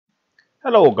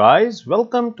Hello guys,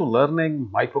 welcome to learning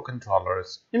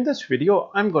microcontrollers. In this video,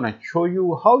 I'm going to show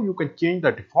you how you can change the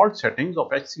default settings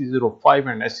of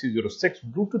HC-05 and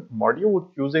HC-06 Bluetooth module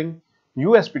using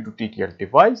USB to TTL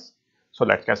device. So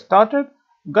let's get started.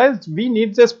 Guys, we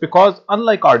need this because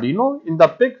unlike Arduino, in the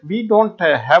PIC, we don't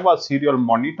have a serial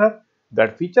monitor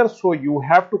that feature. So you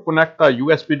have to connect the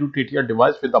USB to TTL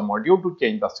device with the module to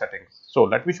change the settings. So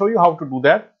let me show you how to do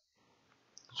that.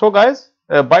 So guys,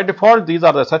 by default, these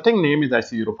are the setting. Name is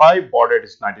HC-05, baud rate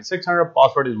is 9600,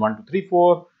 password is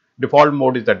 1234, default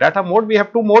mode is the data mode. We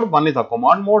have two modes, one is the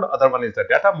command mode, other one is the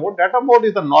data mode. Data mode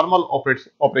is the normal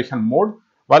operation mode,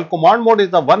 while command mode is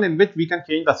the one in which we can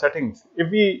change the settings. If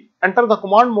we enter the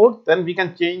command mode, then we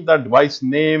can change the device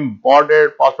name, baud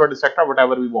rate, password, etc.,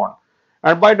 whatever we want.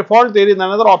 And by default, there is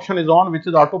another option is on, which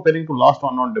is auto pairing to last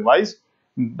unknown device.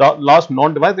 The last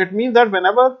known device, it means that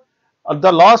whenever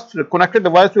the last connected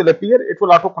device will appear, it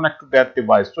will auto connect to that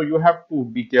device. So you have to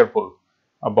be careful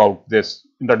about this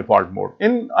in the default mode.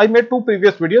 I made two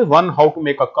previous videos, one how to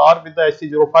make a car with the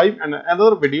HC-05 and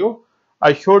another video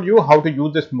I showed you how to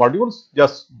use this modules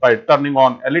just by turning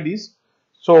on LEDs.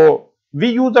 So we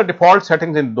use the default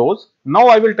settings in those. Now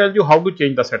I will tell you how to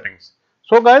change the settings.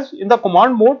 So guys, in the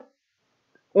command mode,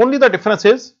 only the difference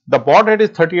is the baud rate is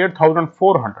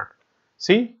 38,400.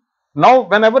 See, now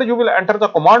whenever you will enter the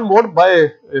command mode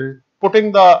by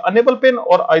putting the enable pin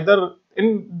or either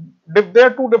there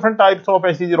are two different types of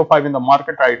HC-05 in the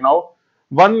market right now.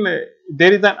 One,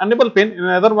 there is an enable pin, in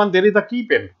another one there is a key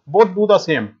pin. Both do the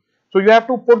same. So you have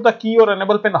to put the key or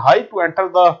enable pin high to enter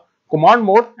the command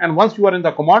mode, and once you are in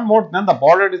the command mode, then the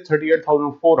baud rate is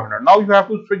 38,400. Now you have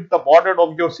to switch the baud rate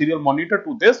of your serial monitor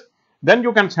to this, then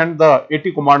you can send the AT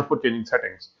command for changing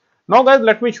settings. Now guys,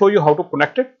 let me show you how to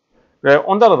connect it.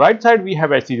 On the right side we have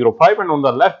HC-05 and on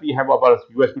the left we have our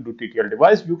USB to TTL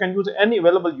device. You can use any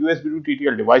available USB to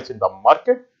TTL device in the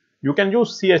market. You can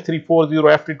use CH340,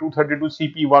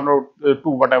 FT232, CP102,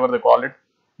 whatever they call it.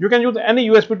 You can use any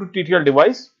USB to TTL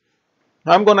device.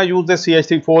 I'm going to use the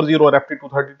CH340 or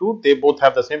FT232. They both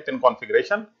have the same pin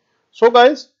configuration. So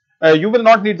guys, you will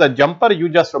not need the jumper. You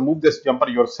just remove this jumper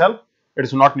yourself. It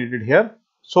is not needed here.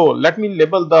 So let me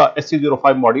label the HC-05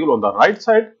 module on the right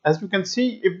side. As you can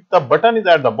see, if the button is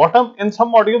at the bottom, in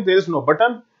some modules there is no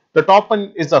button. The top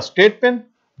pin is the state pin.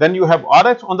 Then you have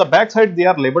RX. On the back side they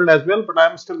are labeled as well, but I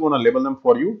am still going to label them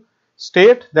for you.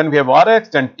 State, then we have RX,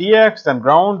 then TX, then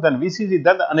ground, then VCC,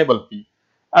 then the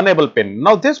enable pin.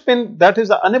 Now this pin, that is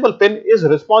the enable pin, is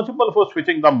responsible for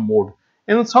switching the mode.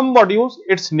 In some modules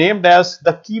it's named as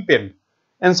the key pin,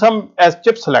 and some as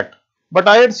chip select. But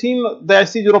I had seen the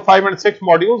HC-05 and 6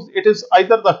 modules, it is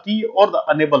either the key or the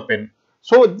enable pin.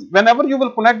 So whenever you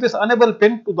will connect this enable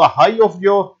pin to the high of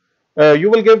your, you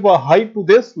will give a high to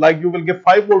this, like you will give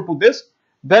 5 volt to this,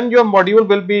 then your module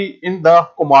will be in the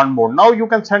command mode. Now you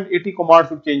can send AT commands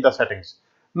to change the settings.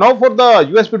 Now for the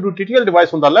USB to TTL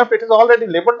device on the left, it is already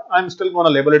labeled. I am still going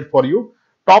to label it for you.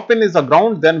 Top pin is the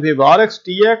ground, then we have RX,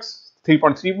 TX,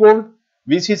 3.3 volt,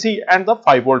 VCC and the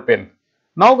 5 volt pin.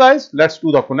 Now guys, let's do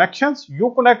the connections.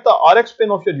 You connect the RX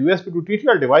pin of your USB to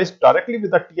TTL device directly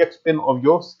with the TX pin of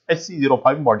your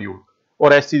HC-05 module or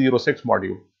HC-06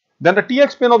 module. Then the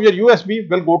TX pin of your USB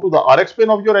will go to the RX pin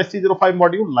of your HC-05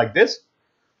 module like this.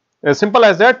 As simple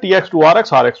as that, TX to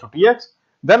RX, RX to TX.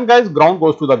 Then guys, ground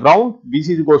goes to the ground,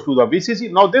 VCC goes to the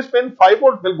VCC. Now this pin 5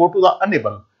 volt will go to the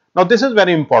enable. Now this is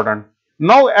very important.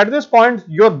 Now at this point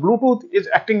your Bluetooth is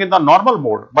acting in the normal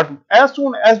mode, but as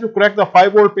soon as you connect the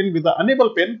 5 volt pin with the enable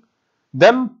pin,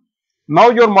 then now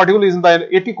your module is in the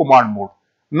AT command mode.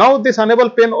 Now this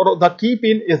enable pin or the key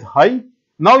pin is high.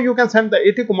 Now you can send the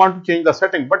AT command to change the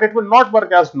setting, but it will not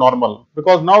work as normal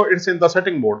because now it's in the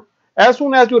setting mode. As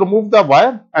soon as you remove the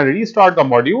wire and restart the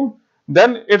module,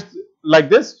 then it's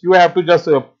like this. You have to just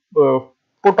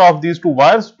put off these two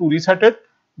wires to reset it.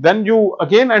 Then you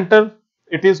again enter.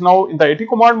 It is now in the AT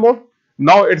command mode.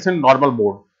 Now it's in normal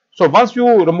mode. So once you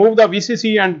remove the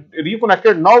VCC and reconnect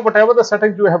it, now whatever the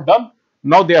settings you have done,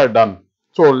 now they are done.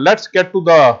 So let's get to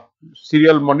the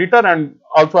serial monitor, and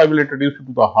also I will introduce you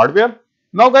to the hardware.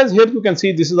 Now guys, here you can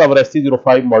see this is our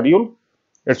HC-05 module.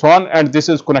 It's on and this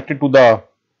is connected to the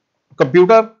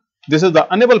computer. This is the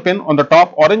enable pin on the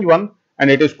top, orange one, and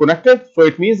it is connected. So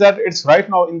it means that it's right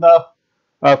now in the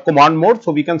command mode.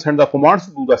 So we can send the commands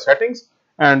to do the settings.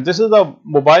 And this is the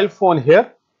mobile phone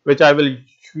here, which I will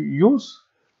use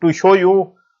to show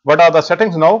you what are the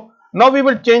settings now. Now we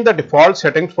will change the default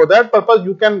settings. For that purpose,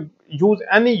 you can use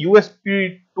any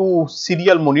USB to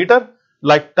serial monitor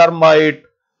like Termite,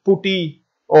 Putty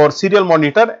or serial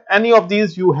monitor. Any of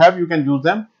these you have, you can use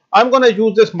them. I'm going to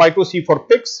use this micro C for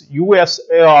PICs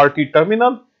USART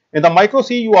terminal. In the micro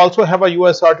C, you also have a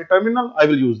USART terminal. I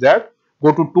will use that.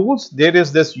 Go to tools. There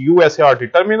is this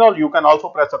USART terminal. You can also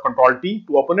press the Control T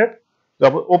to open it.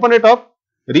 Open it up.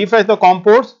 Refresh the COM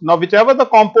ports. Now, whichever the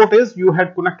COM port is, you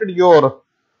had connected your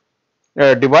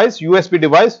device, USB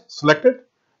device, select it.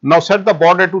 Now set the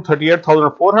baud rate to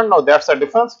 38,400. Now that's the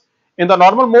difference. In the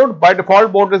normal mode, by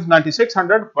default baud is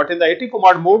 9600, but in the AT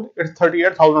command mode, it's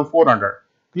 38,400.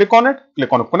 Click on it,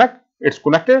 click on connect. It's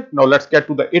connected. Now let's get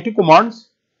to the AT commands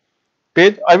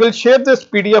page. I will share this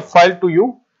PDF file to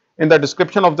you in the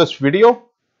description of this video.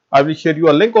 I will share you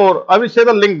a link, or I will share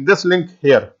the link, this link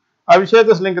here. I will share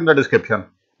this link in the description.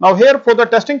 Now here for the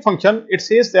testing function, it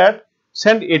says that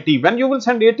send AT. When you will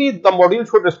send AT, the module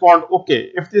should respond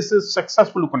okay if this is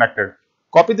successfully connected.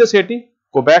 Copy this AT,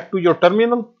 go back to your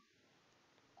terminal.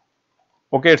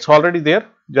 Okay, it's already there.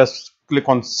 Just click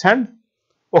on send.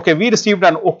 Okay, we received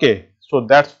an okay, so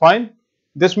that's fine.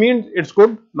 This means it's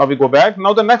good. Now we go back.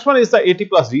 Now the next one is the AT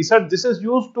plus reset. This is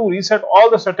used to reset all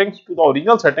the settings to the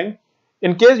original setting.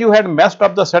 In case you had messed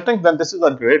up the settings, then this is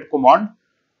a great command.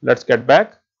 Let's get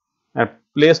back and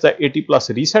place the AT plus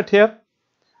reset here.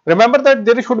 Remember that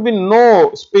there should be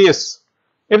no space.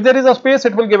 If there is a space,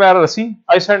 it will give error. See,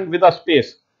 I send with a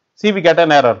space. See, we get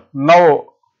an error.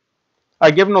 Now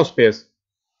I give no space.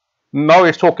 Now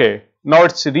it's okay. Now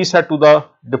it's reset to the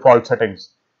default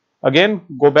settings. Again,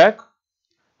 go back.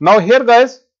 Now here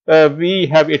guys, we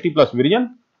have AT plus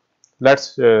version.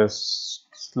 Let's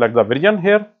select the version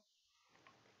here.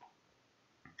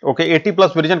 Okay, AT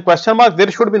plus version question mark. There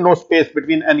should be no space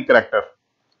between any character.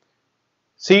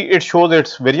 See, it shows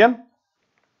its version.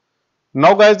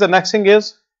 Now guys, the next thing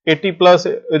is AT plus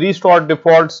restore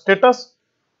default status.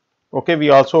 Okay, we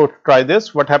also try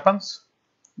this. What happens?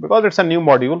 Because it's a new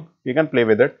module, we can play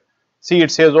with it. See, it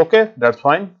says okay, that's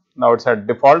fine. Now it's at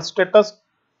default status.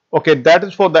 Okay, that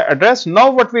is for the address.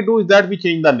 Now what we do is that we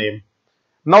change the name.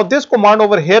 Now this command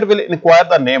over here will inquire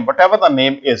the name, whatever the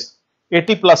name is. AT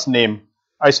plus name.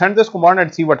 I send this command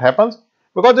and see what happens.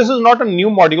 Because this is not a new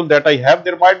module that I have,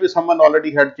 there might be someone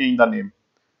already had changed the name.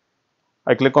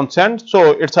 I click on send,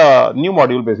 so it's a new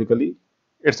module basically.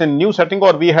 It's a new setting,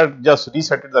 or we had just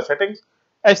reset the settings.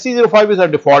 HC-05 is a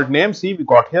default name, see, we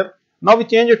got here. Now we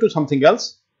change it to something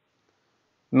else.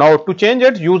 Now to change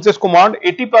it, use this command,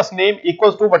 AT plus name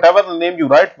equals to whatever the name you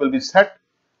write will be set.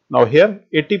 Now here,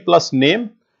 AT plus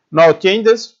name. Now change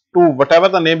this to whatever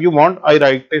the name you want. I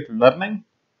write it learning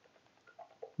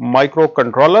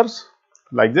microcontrollers.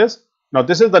 Like this. Now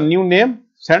this is the new name,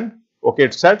 send. Okay,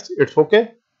 it sets, it's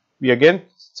okay. We again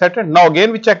set it. Now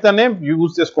again we check the name,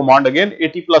 use this command again,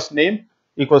 AT plus name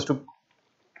equals to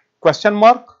question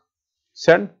mark,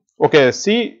 send. Okay,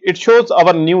 see, it shows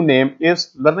our new name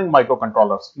is learning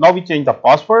microcontrollers. Now we change the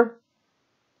password.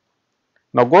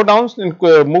 Now go down and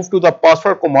move to the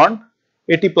password command,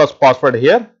 AT plus password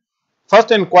here.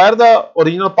 First inquire the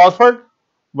original password,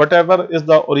 whatever is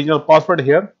the original password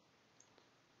here.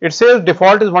 It says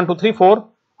default is 1234.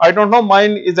 I don't know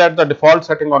mine is at the default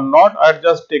setting or not. I have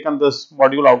just taken this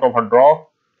module out of a drawer.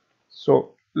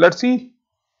 So let's see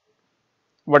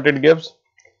what it gives.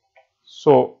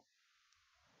 So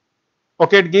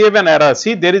okay, it gave an error.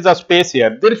 See, there is a space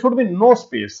here. There should be no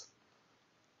space.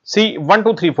 See,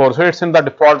 1234. So it's in the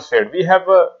default state. We have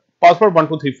a password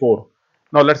 1234.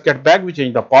 Now let's get back. We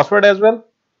change the password as well.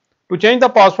 To change the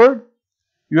password,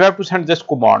 you have to send this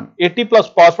command, AT plus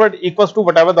password equals to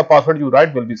whatever the password you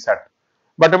write will be set.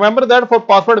 But remember that for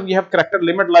password we have character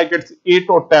limit, like it's 8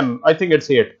 or 10. I think it's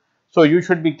 8. So you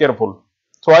should be careful.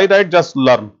 So I write just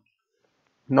learn.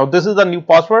 Now this is the new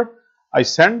password. I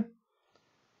send.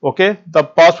 Okay, the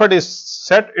password is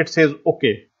set. It says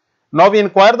okay. Now we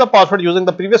inquire the password using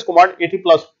the previous command, AT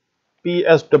plus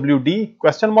PSWD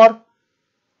question mark.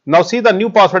 Now see, the new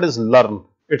password is learn.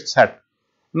 It's set.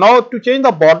 Now to change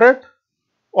the baud rate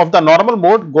of the normal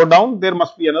mode, go down, there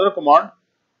must be another command.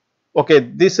 Okay,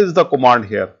 this is the command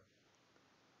here,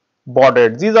 baud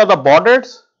rate. These are the baud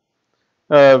rates.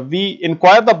 We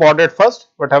inquire the baud rate first,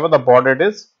 whatever the baud rate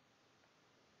is.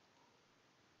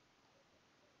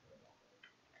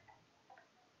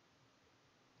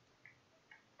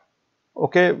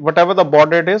 Okay, whatever the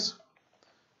baud rate is,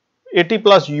 AT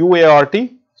plus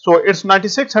UART. So it's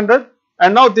 9600,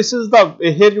 and now this is the,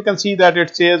 here you can see that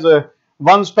it says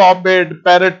one stop bit,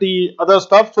 parity, other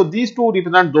stuff. So these two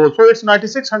represent those. So it's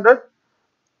 9600,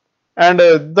 and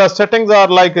the settings are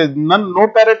like no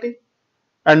parity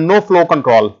and no flow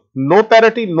control. No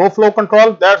parity, no flow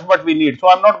control. That's what we need. So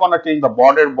I'm not going to change the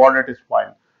baud rate. Baud rate is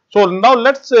fine. So now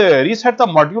let's reset the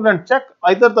module and check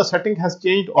either the setting has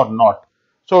changed or not.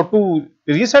 So to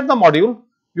reset the module,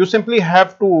 you simply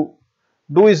have to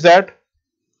do is that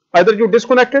either you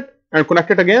disconnect it and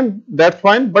connect it again, that's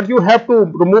fine, but you have to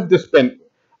remove this pin,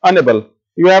 enable.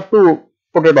 You have to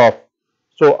put it off.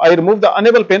 So I remove the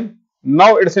enable pin.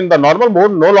 Now it's in the normal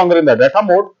mode, no longer in the data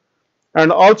mode.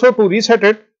 And also to reset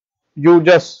it, you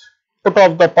just put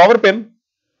off the power pin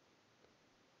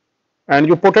and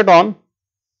you put it on.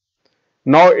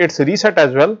 Now it's reset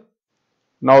as well.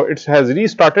 Now it has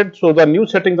restarted, so the new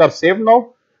settings are saved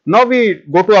now. Now we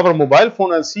go to our mobile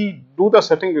phone and see, do the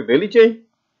settings really change?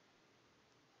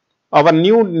 Our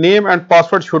new name and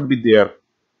password should be there.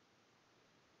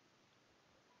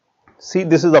 See,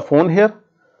 this is the phone here.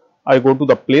 I go to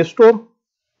the Play Store.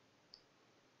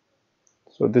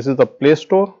 So this is the Play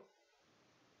Store.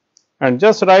 And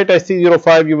just write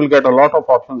HC-05, you will get a lot of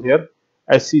options here.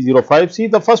 HC-05. See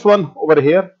the first one over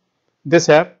here, this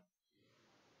app.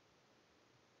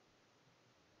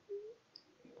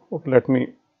 Okay, let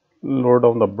me lower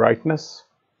down the brightness.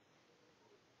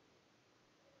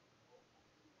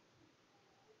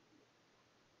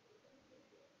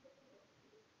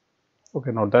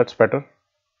 Okay, now that's better.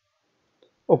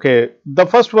 Okay, the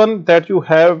first one that you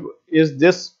have is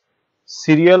this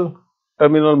serial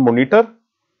terminal monitor.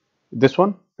 This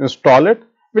one, install it.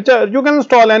 Which you can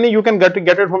install any, you can get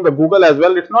it from the Google as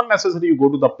well. It's not necessary you go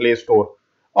to the Play Store.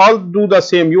 All do the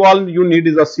same. All you need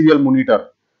is a serial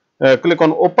monitor. Click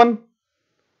on open.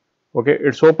 Okay,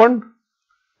 it's opened.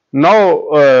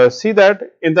 Now see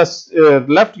that in the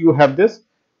left you have this.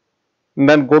 And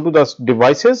then go to the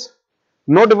devices.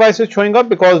 No device is showing up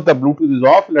because the Bluetooth is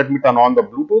off. Let me turn on the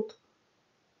Bluetooth.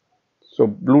 So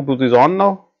Bluetooth is on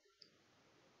now.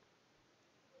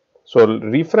 So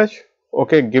refresh.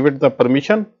 Okay, give it the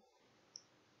permission.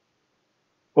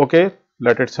 Okay,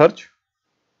 let it search.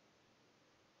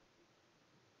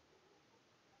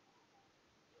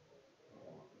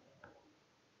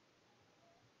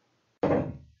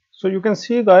 So you can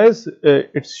see, guys,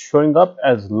 it's showing up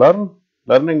as learning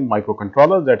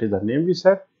microcontroller. That is the name we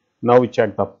set. Now we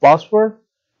check the password.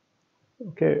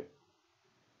 Okay.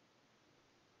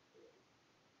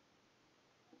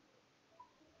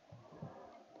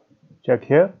 Check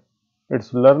here.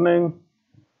 It's learning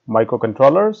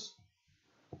microcontrollers.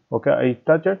 Okay, I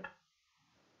touch it.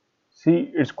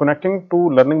 See, it's connecting to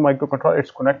learning microcontroller. It's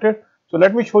connected. So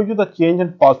let me show you the change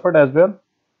in password as well.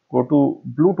 Go to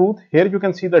Bluetooth. Here you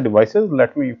can see the devices.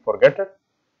 Let me forget it.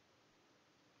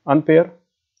 Unpair.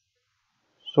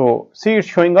 So see, it's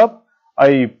showing up.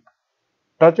 I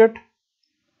touch it.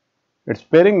 It's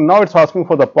pairing. Now it's asking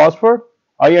for the password.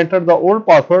 I enter the old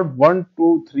password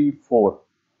 1234.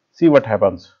 See what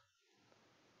happens.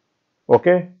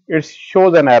 Okay, it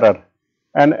shows an error.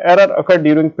 An error occurred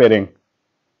during pairing.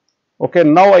 Okay,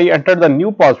 now I entered the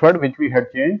new password which we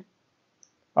had changed.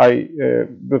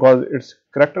 Because it's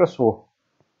character, so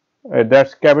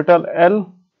that's capital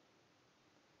L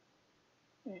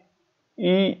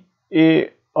E A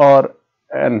R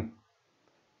N.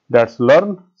 That's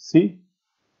learn. See,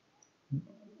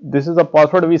 this is the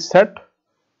password we set.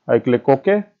 I click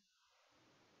OK.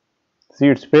 See,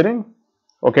 it's pairing.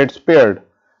 Okay, it's paired.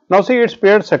 Now see, it's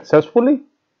paired successfully.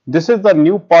 This is the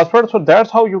new password. So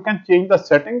that's how you can change the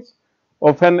settings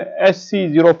of an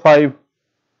HC-05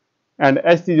 and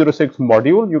HC-06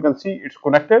 module. You can see it's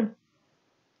connected.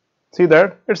 See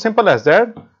that? It's simple as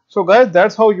that. So guys,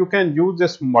 that's how you can use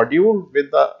this module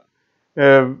with the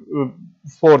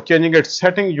for changing its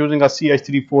setting using a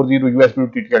CH340 USB to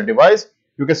TTL device.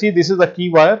 You can see this is the key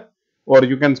wire, or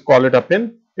you can call it a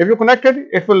pin. If you connect it,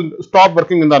 it will stop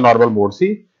working in the normal mode.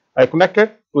 See, I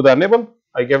connected to the enable.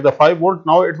 I gave the 5 volt.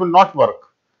 Now it will not work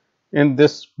in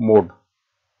this mode.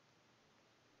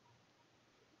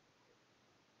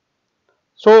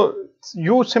 So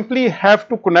you simply have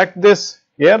to connect this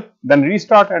here, then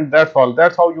restart, and that's all.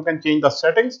 That's how you can change the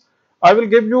settings. I will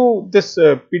give you this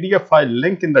PDF file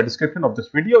link in the description of this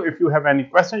video. If you have any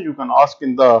questions, you can ask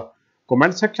in the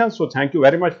comment section. So thank you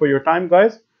very much for your time,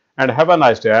 guys, and have a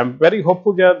nice day. I'm very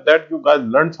hopeful that you guys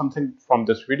learned something from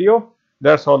this video.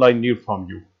 That's all I need from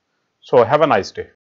you. So have a nice day.